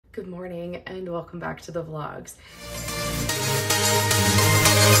Good morning and welcome back to the vlogs.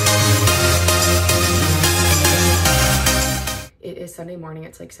 It is Sunday morning,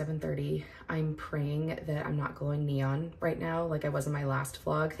 it's like 7:30. I'm praying that I'm not glowing neon right now like I was in my last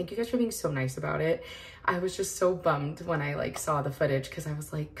vlog. Thank you guys for being so nice about it. I was just so bummed when I saw the footage because I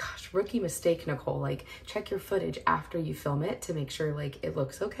was like, gosh, rookie mistake, Nicole. Like, check your footage after you film it to make sure it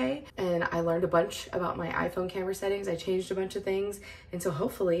looks okay. And I learned a bunch about my iPhone camera settings. I changed a bunch of things. And so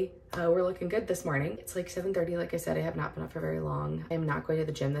hopefully we're looking good this morning. It's like 7:30. Like I said, I have not been up for very long. I'm not going to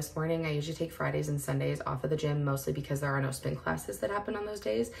the gym this morning. I usually take Fridays and Sundays off of the gym, mostly because there are no spin classes that happen on those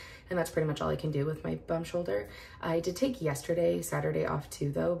days. And that's pretty much all I can do with my bum shoulder. I did take yesterday, Saturday off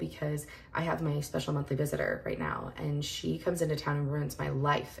too though, because I have my special monthly visitor right now and she comes into town and ruins my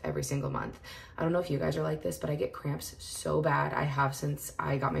life every single month. I don't know if you guys are like this, but I get cramps so bad. I have since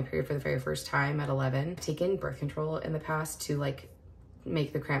I got my period for the very first time at 11. I've taken birth control in the past to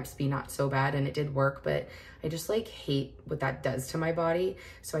make the cramps be not so bad, and it did work, but I just hate what that does to my body.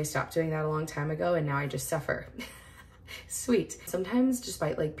 So I stopped doing that a long time ago and now I just suffer. Sweet. Sometimes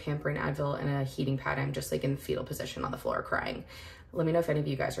despite pampering Advil and a heating pad, I'm just in the fetal position on the floor crying. Let me know if any of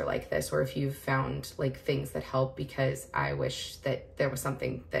you guys are like this or if you've found things that help, because I wish that there was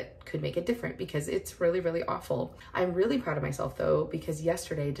something that could make it different because it's really, really awful. I'm really proud of myself though, because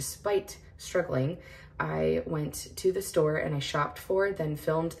yesterday, despite struggling, I went to the store and I shopped for, then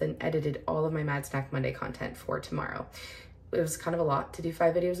filmed, then edited all of my Mad Snack Monday content for tomorrow. It was kind of a lot to do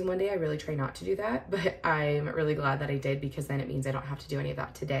 5 videos in one day. I really try not to do that, but I'm really glad that I did because then it means I don't have to do any of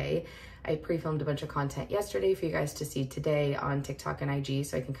that today. I pre-filmed a bunch of content yesterday for you guys to see today on TikTok and IG,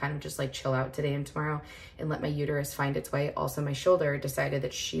 so I can kind of just chill out today and tomorrow and let my uterus find its way. Also, my shoulder decided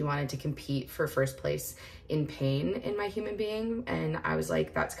that she wanted to compete for first place in pain in my human being, and I was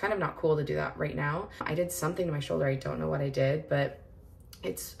like, that's kind of not cool to do that right now. I did something to my shoulder. I don't know what I did, but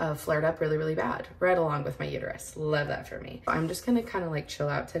it's flared up really, really bad, right along with my uterus. Love that for me. I'm just gonna kind of chill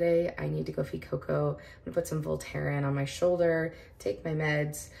out today. I need to go feed Coco. I'm gonna put some Voltaren on my shoulder, take my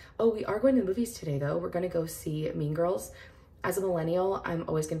meds. Oh, we are going to the movies today though. We're gonna go see Mean Girls. As a millennial, I'm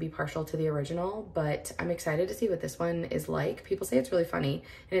always gonna be partial to the original, but I'm excited to see what this one is like. People say it's really funny,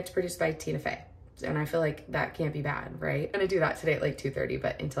 and it's produced by Tina Fey. And I feel like that can't be bad, right? I'm gonna do that today at 2:30,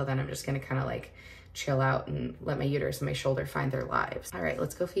 but until then, I'm just gonna kind of chill out and let my uterus and my shoulder find their lives. All right,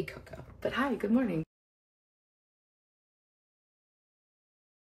 let's go feed Coco. But hi, good morning.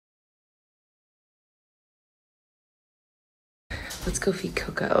 Let's go feed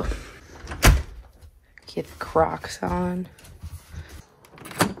Coco. Get the Crocs on.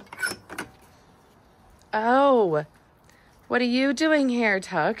 Oh, what are you doing here,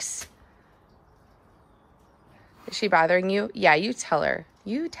 Tux? Is she bothering you? Yeah, you tell her.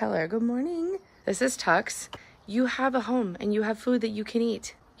 You tell her. Good morning. This is Tux. You have a home and you have food that you can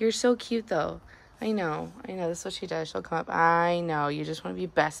eat. You're so cute though. I know. This is what she does. She'll come up. I know. You just want to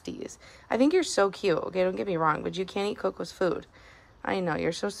be besties. I think you're so cute. Okay, don't get me wrong, but you can't eat Coco's food. I know.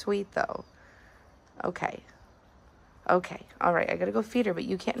 You're so sweet though. Okay. Okay. All right. I gotta go feed her, but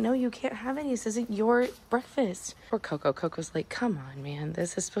you can't. No, you can't have any. This isn't your breakfast. Poor Coco. Coco's like, come on, man.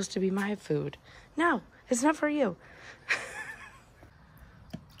 This is supposed to be my food. No, it's not for you.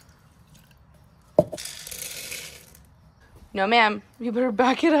 No, ma'am. You better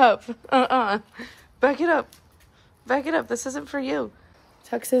back it up. Back it up. Back it up. This isn't for you.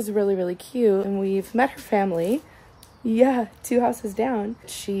 Tux is really, really cute, and we've met her family. Yeah, 2 houses down.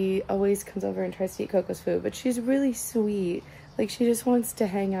 She always comes over and tries to eat Coco's food, but she's really sweet. She just wants to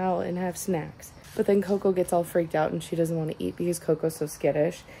hang out and have snacks. But then Coco gets all freaked out and she doesn't want to eat because Coco's so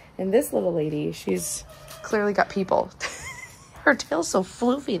skittish. And this little lady, she's clearly got people. Her tail's so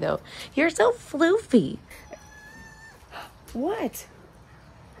floofy, though. You're so floofy. What?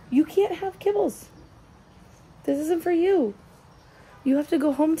 You can't have kibbles. This isn't for you. You have to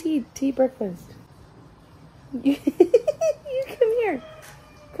go home to eat breakfast. You come here.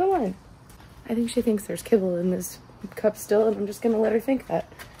 Come on. I think she thinks there's kibble in this cup still, and I'm just gonna let her think that.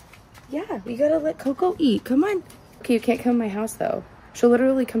 Yeah, you gotta let Coco eat. Come on. Okay, you can't come to my house though. She'll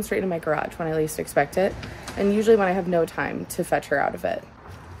literally come straight into my garage when I least expect it, and usually when I have no time to fetch her out of it.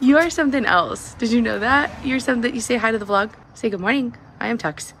 You are something else. Did you know that? You're something. You say hi to the vlog. Say good morning. I am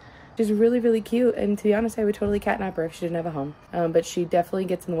Tux. She's really, really cute, and to be honest, I would totally catnap her if she didn't have a home. But she definitely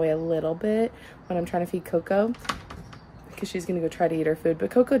gets in the way a little bit when I'm trying to feed Coco, because she's gonna go try to eat her food,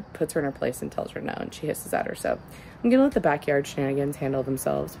 but Coco puts her in her place and tells her no, and she hisses at her. So I'm gonna let the backyard shenanigans handle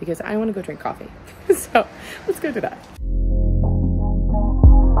themselves because I want to go drink coffee. So let's go do that.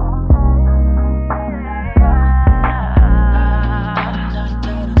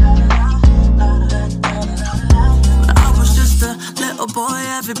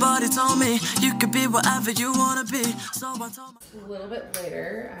 Everybody told me you could be whatever you wanna be. So I told A little bit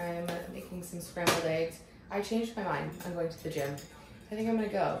later, I'm making some scrambled eggs. I changed my mind. I'm going to the gym. I think I'm gonna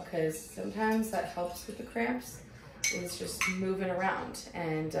go because sometimes that helps with the cramps, is just moving around,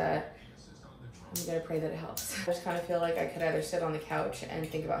 and I'm gonna pray that it helps. I just kind of feel like I could either sit on the couch and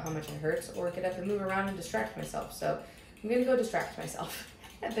think about how much it hurts, or get up and move around and distract myself. So I'm gonna go distract myself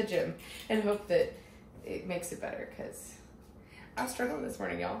at the gym and hope that it makes it better, because I was struggling this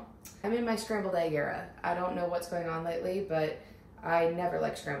morning, y'all. I'm in my scrambled egg era. I don't know what's going on lately, but I never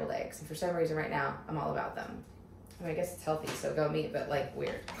like scrambled eggs, and for some reason right now I'm all about them. I mean, I guess it's healthy, so go me, but like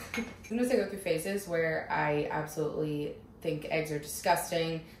weird. Sometimes I go through phases where I absolutely think eggs are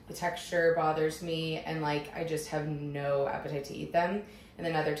disgusting, the texture bothers me, and like I just have no appetite to eat them. And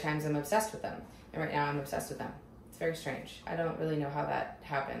then other times I'm obsessed with them, and right now I'm obsessed with them. It's very strange. I don't really know how that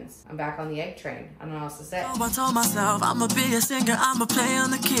happens. I'm back on the egg train. I don't know what else to say. I told myself I'ma be a singer, I'ma play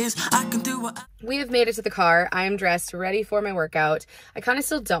on the keys, I can do what. We have made it to the car. I am dressed, ready for my workout. I kind of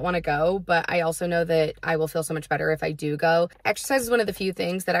still don't want to go, but I also know that I will feel so much better if I do go. Exercise is one of the few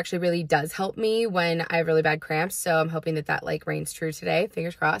things that actually really does help me when I have really bad cramps, so I'm hoping that that like reigns true today.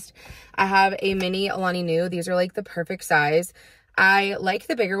 Fingers crossed. I have a mini Alani Nu. These are like the perfect size. I like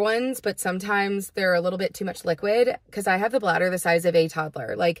the bigger ones, but sometimes they're a little bit too much liquid because I have the bladder the size of a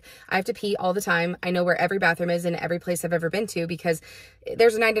toddler. Like, I have to pee all the time. I know where every bathroom is in every place I've ever been to because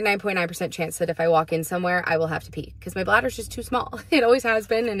there's a 99.9% chance that if I walk in somewhere, I will have to pee because my bladder's just too small. It always has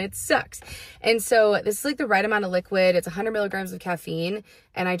been, and it sucks. And so this is like the right amount of liquid. It's 100 milligrams of caffeine,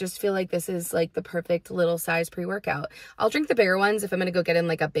 and I just feel like this is like the perfect little size pre-workout. I'll drink the bigger ones if I'm going to go get in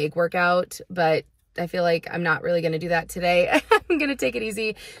like a big workout, but I feel like I'm not really going to do that today. I'm going to take it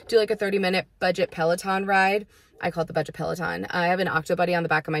easy, do like a 30-minute budget Peloton ride. I call it the budget Peloton. I have an Octo Buddy on the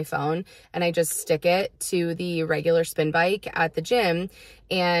back of my phone, and I just stick it to the regular spin bike at the gym,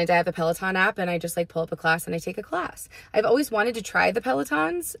 and I have the Peloton app, and I just like pull up a class and I take a class. I've always wanted to try the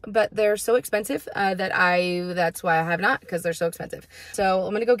Pelotons, but they're so expensive that's why I have not, because they're so expensive. So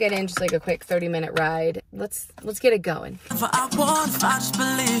I'm gonna go get in just like a quick 30-minute ride. Let's get it going. I want, if I just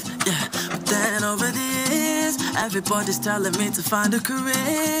believe, yeah. But then over the years, everybody's telling me to find a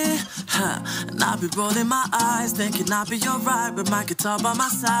career, and I'll be rolling my eyes, thinking I'll be alright with my guitar by my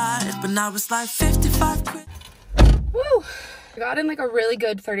side. But now it's like 55 quid. Woo! I got in like a really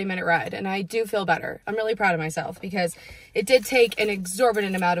good 30-minute ride, and I do feel better. I'm really proud of myself because it did take an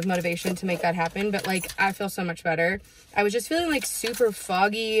exorbitant amount of motivation to make that happen, but like I feel so much better. I was just feeling like super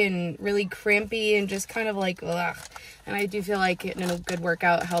foggy and really crampy and just kind of like ugh. And I do feel like getting a good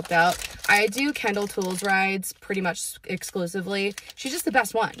workout helped out. I do Kendall Tools rides pretty much exclusively. She's just the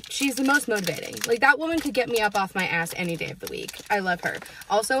best one. She's the most motivating. Like, that woman could get me up off my ass any day of the week. I love her.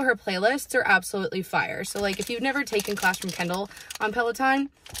 Also, her playlists are absolutely fire. So like, if you've never taken class from Kendall on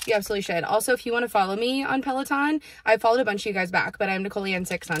Peloton, you absolutely should. Also, if you want to follow me on Peloton, I've followed a bunch of you guys back, but I'm NICOLEE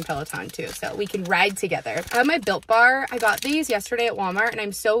 6 on Peloton too, so we can ride together. I have my Built Bar. I got these yesterday at Walmart, and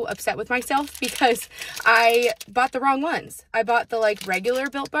I'm so upset with myself because I bought the wrong ones. I bought the like regular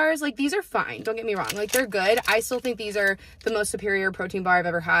Built Bars. Like, these are fine, don't get me wrong, like they're good. I still think these are the most superior protein bar I've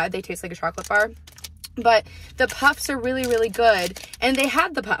ever had. They taste like a chocolate bar, but the puffs are really, really good, and they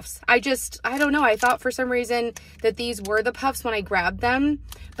had the puffs. I don't know, I thought for some reason that these were the puffs when I grabbed them,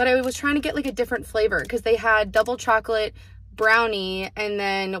 but I was trying to get like a different flavor because they had double chocolate, brownie, and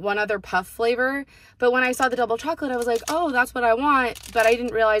then one other puff flavor. But when I saw the double chocolate, I was like, oh, that's what I want. But I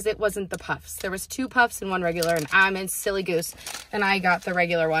didn't realize it wasn't the puffs. There was 2 puffs and 1 regular, and I'm a silly goose, and I got the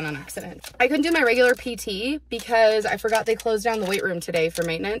regular one on accident. I couldn't do my regular PT because I forgot they closed down the weight room today for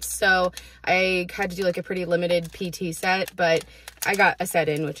maintenance, so I had to do like a pretty limited PT set, but I got a set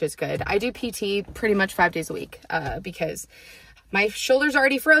in, which is good. I do PT pretty much 5 days a week because my shoulder's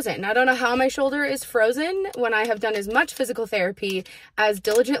already frozen. I don't know how my shoulder is frozen when I have done as much physical therapy as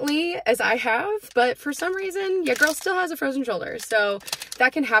diligently as I have, but for some reason, your girl still has a frozen shoulder. So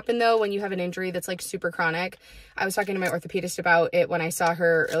that can happen though when you have an injury that's like super chronic. I was talking to my orthopedist about it when I saw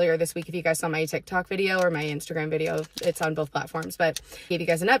her earlier this week. If you guys saw my TikTok video or my Instagram video, it's on both platforms, but I gave you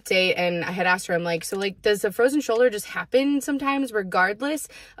guys an update, and I had asked her, I'm like, so like, does a frozen shoulder just happen sometimes regardless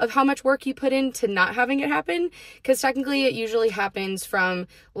of how much work you put into not having it happen? Because technically it usually happens from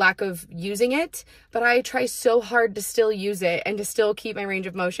lack of using it, but I try so hard to still use it and to still keep my range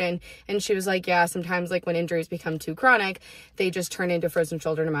of motion. And she was like, yeah, sometimes like when injuries become too chronic, they just turn into frozen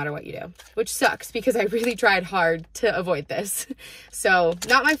shoulder no matter what you do, which sucks because I really tried hard hard to avoid this. So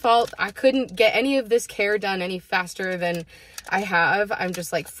not my fault. I couldn't get any of this care done any faster than I have. I'm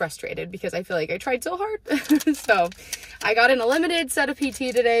just like frustrated because I feel like I tried so hard. So I got in a limited set of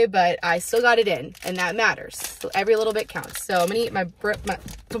PT today, but I still got it in, and that matters. So every little bit counts. So I'm gonna eat my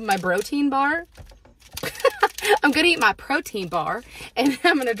protein bar. I'm gonna eat my protein bar, and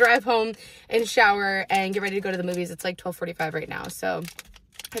I'm gonna drive home and shower and get ready to go to the movies. It's like 12:45 right now, so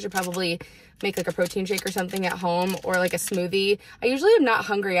I should probably make like a protein shake or something at home, or like a smoothie. I usually am not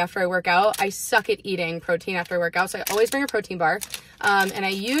hungry after I work out. I suck at eating protein after I work out, so I always bring a protein bar. And I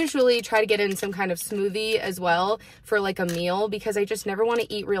usually try to get in some kind of smoothie as well for like a meal, because I just never want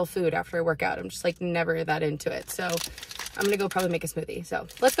to eat real food after I work out. I'm just like never that into it. So I'm gonna go probably make a smoothie. So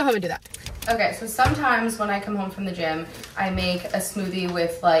let's go home and do that. Okay, so sometimes when I come home from the gym, I make a smoothie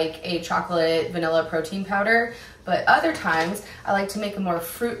with like a chocolate vanilla protein powder. But other times, I like to make a more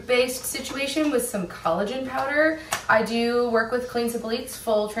fruit-based situation with some collagen powder. I do work with Clean Simple Eats,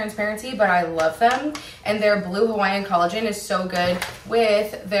 full transparency, but I love them. And their blue Hawaiian collagen is so good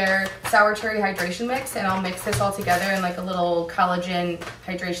with their sour cherry hydration mix. And I'll mix this all together in like a little collagen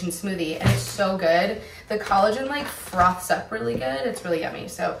hydration smoothie. And it's so good. The collagen like froths up really good. It's really yummy.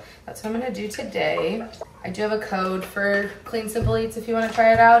 So that's what I'm gonna do today. I do have a code for Clean Simple Eats if you want to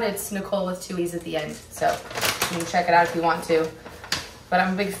try it out. It's Nicole with 2 E's at the end. So you can check it out if you want to. But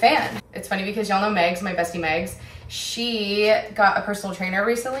I'm a big fan. It's funny because y'all know Megs, my bestie Megs. She got a personal trainer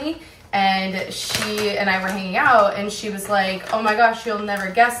recently, and she and I were hanging out, and she was like, oh my gosh, you'll never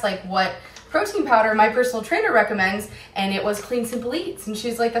guess like what protein powder my personal trainer recommends, and it was Clean Simple Eats. And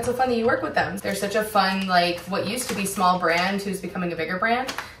she's like, that's so fun that you work with them. They're such a fun, like what used to be small brand who's becoming a bigger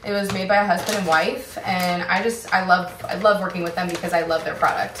brand. It was made by a husband and wife, and I love working with them because I love their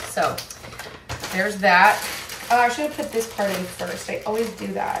product. So there's that. Oh, I should have put this part in first. I always do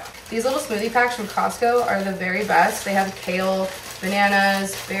that. These little smoothie packs from Costco are the very best. They have kale,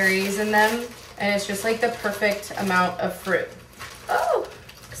 bananas, berries in them, and it's just like the perfect amount of fruit. Oh,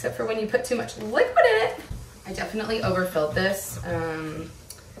 except for when you put too much liquid in it. I definitely overfilled this,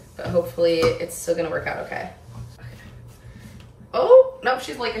 but hopefully it's still gonna work out okay. Oh, no,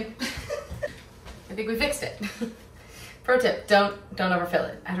 she's leaking. I think we fixed it. Pro tip, don't overfill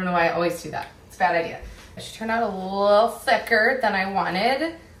it. I don't know why I always do that. It's a bad idea. It should turn out a little thicker than I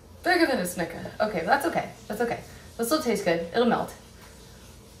wanted. Bigger than a Snicker. Okay, but that's okay. That's okay. It'll still taste good. It'll melt.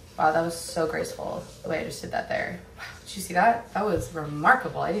 Wow, that was so graceful, the way I just did that there. Wow, did you see that? That was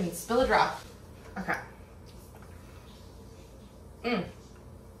remarkable. I didn't even spill a drop. Okay.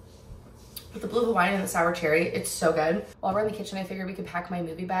 With the blue Hawaiian and the sour cherry, it's so good. While we're in the kitchen, I figured we could pack my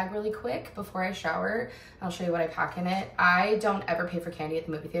movie bag really quick before I shower. I'll show you what I pack in it. I don't ever pay for candy at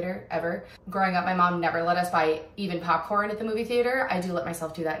the movie theater, ever. Growing up, my mom never let us buy even popcorn at the movie theater. I do let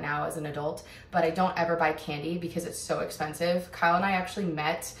myself do that now as an adult, but I don't ever buy candy because it's so expensive. Kyle and I actually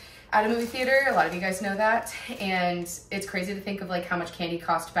met at a movie theater. A lot of you guys know that. And it's crazy to think of like how much candy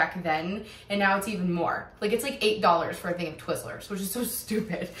cost back then. And now it's even more. Like it's like $8 for a thing of Twizzlers, which is so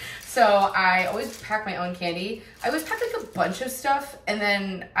stupid. So I always pack my own candy. I always pack like a bunch of stuff, and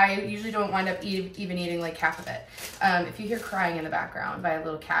then I usually don't wind up even eating like half of it. If you hear crying in the background by a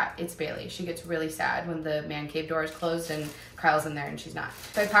little cat, it's Bailey. She gets really sad when the man cave door is closed and Kyle's in there and she's not.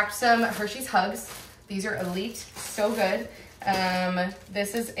 So I packed some Hershey's Hugs. These are elite, so good.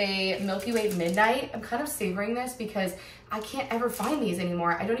 This is a Milky Way Midnight. I'm kind of savoring this because I can't ever find these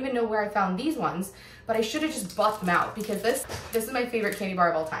anymore. I don't even know where I found these ones, but I should have just bought them out because this is my favorite candy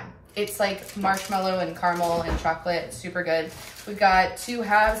bar of all time. It's like marshmallow and caramel and chocolate. It's super good. We've got 2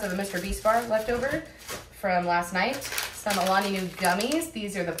 halves of a Mr. Beast bar left over from last night. Some Alani Nu gummies.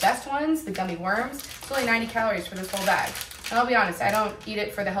 These are the best ones, the gummy worms. It's only 90 calories for this whole bag. And I'll be honest, I don't eat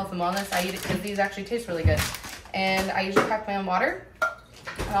it for the health and wellness. I eat it because these actually taste really good. And I usually pack my own water,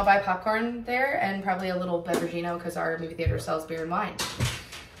 and I'll buy popcorn there and probably a little beverageino because our movie theater sells beer and wine.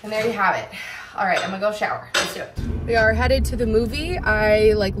 And there you have it. All right, I'm gonna go shower. Let's do it. We are headed to the movie.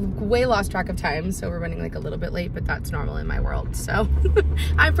 I like way lost track of time, so we're running like a little bit late, but that's normal in my world. So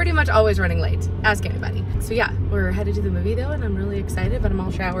I'm pretty much always running late. Ask anybody. So yeah, we're headed to the movie though, and I'm really excited, but I'm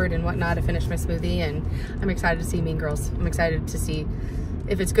all showered and whatnot. I finished my smoothie, and I'm excited to see Mean Girls. I'm excited to see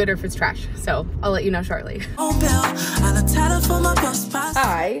if it's good or if it's trash. So I'll let you know shortly.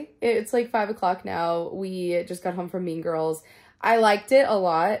 Hi, it's like 5 o'clock now. We just got home from Mean Girls. I liked it a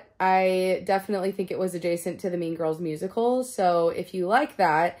lot. I definitely think it was adjacent to the Mean Girls musical. So if you like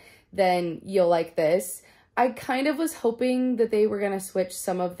that, then you'll like this. I kind of was hoping that they were going to switch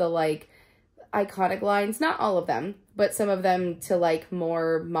some of the like iconic lines, not all of them, but some of them to like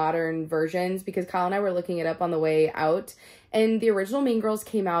more modern versions, because Kyle and I were looking it up on the way out. And the original Mean Girls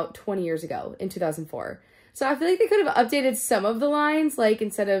came out 20 years ago in 2004. So I feel like they could have updated some of the lines, like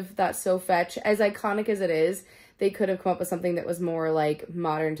instead of that so fetch, as iconic as it is, they could have come up with something that was more like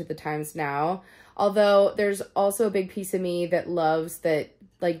modern to the times now. Although there's also a big piece of me that loves that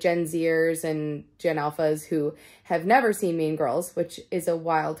like Gen Zers and Gen Alphas who have never seen Mean Girls, which is a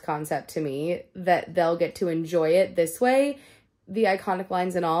wild concept to me, that they'll get to enjoy it this way, the iconic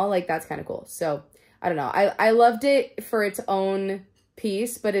lines and all, like that's kind of cool. So I don't know. I loved it for its own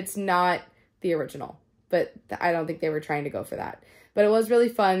piece, but it's not the original. But I don't think they were trying to go for that. But it was really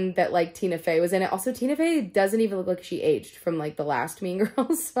fun that like Tina Fey was in it. Also, Tina Fey doesn't even look like she aged from like the last Mean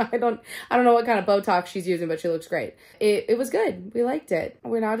Girls. So I don't know what kind of Botox she's using, but she looks great. It was good. We liked it.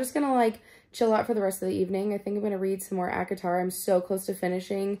 We're now just gonna like chill out for the rest of the evening. I think I'm gonna read some more ACOTAR. I'm so close to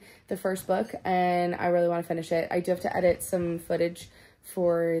finishing the first book and I really want to finish it. I do have to edit some footage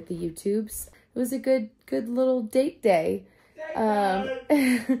for the YouTubes. It was a good little date day.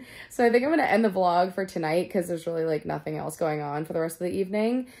 So I think I'm gonna end the vlog for tonight because there's really like nothing else going on for the rest of the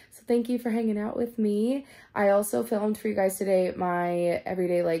evening. So thank you for hanging out with me. I also filmed for you guys today my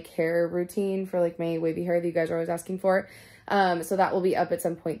everyday like hair routine for like my wavy hair that you guys are always asking for. So that will be up at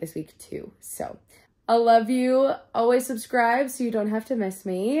some point this week too. So I love you. Always subscribe so you don't have to miss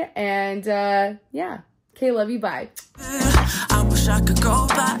me. And yeah. Okay, love you. Bye. I wish I could go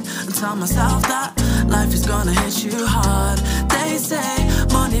back and tell myself that life is gonna hit you hard. They say